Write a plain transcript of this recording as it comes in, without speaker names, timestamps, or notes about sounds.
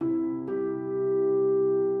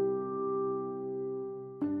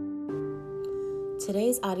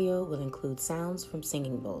Today's audio will include sounds from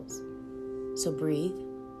singing bowls. So breathe,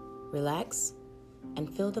 relax, and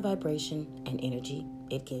feel the vibration and energy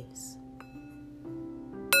it gives.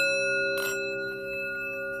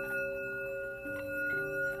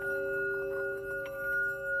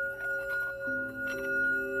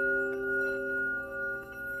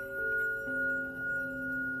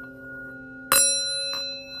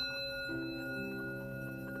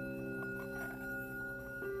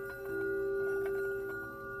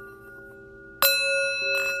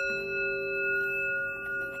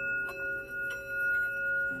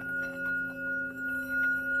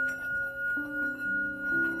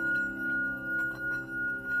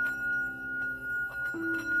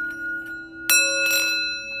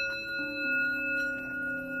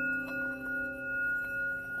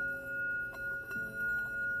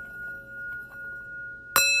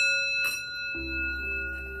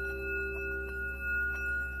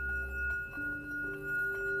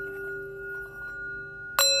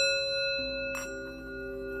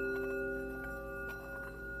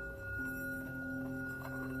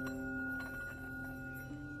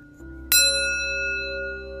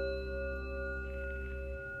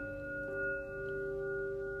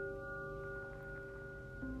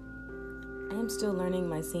 I am still learning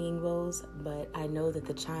my singing bowls, but I know that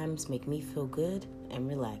the chimes make me feel good and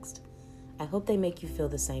relaxed. I hope they make you feel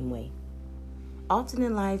the same way. Often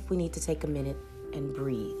in life, we need to take a minute and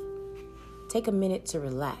breathe. Take a minute to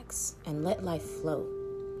relax and let life flow.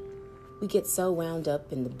 We get so wound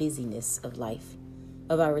up in the busyness of life,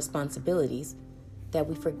 of our responsibilities, that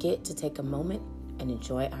we forget to take a moment and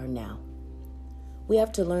enjoy our now. We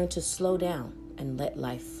have to learn to slow down and let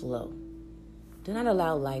life flow. Do not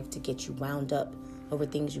allow life to get you wound up over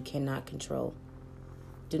things you cannot control.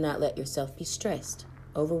 Do not let yourself be stressed,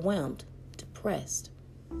 overwhelmed, depressed.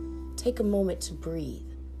 Take a moment to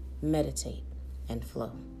breathe, meditate, and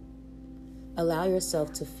flow. Allow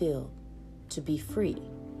yourself to feel, to be free,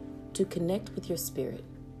 to connect with your spirit.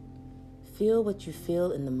 Feel what you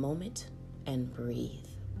feel in the moment and breathe.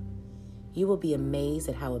 You will be amazed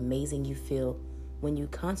at how amazing you feel when you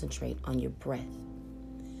concentrate on your breath.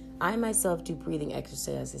 I myself do breathing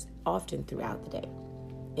exercises often throughout the day.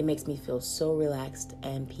 It makes me feel so relaxed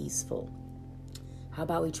and peaceful. How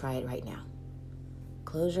about we try it right now?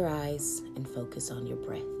 Close your eyes and focus on your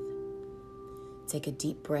breath. Take a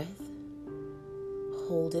deep breath,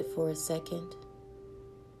 hold it for a second,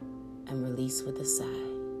 and release with a sigh.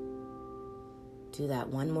 Do that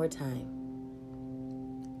one more time.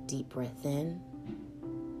 Deep breath in,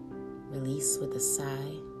 release with a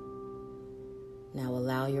sigh. Now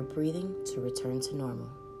allow your breathing to return to normal.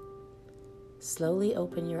 Slowly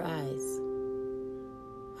open your eyes.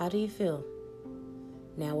 How do you feel?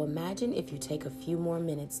 Now imagine if you take a few more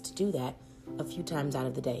minutes to do that a few times out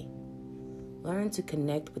of the day. Learn to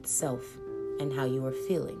connect with self and how you are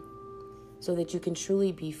feeling so that you can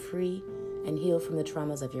truly be free and heal from the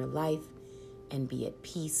traumas of your life and be at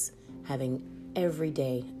peace, having every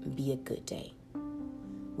day be a good day.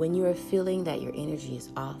 When you are feeling that your energy is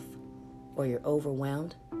off, or you're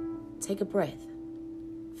overwhelmed, take a breath.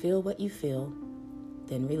 Feel what you feel,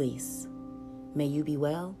 then release. May you be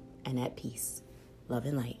well and at peace. Love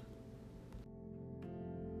and light.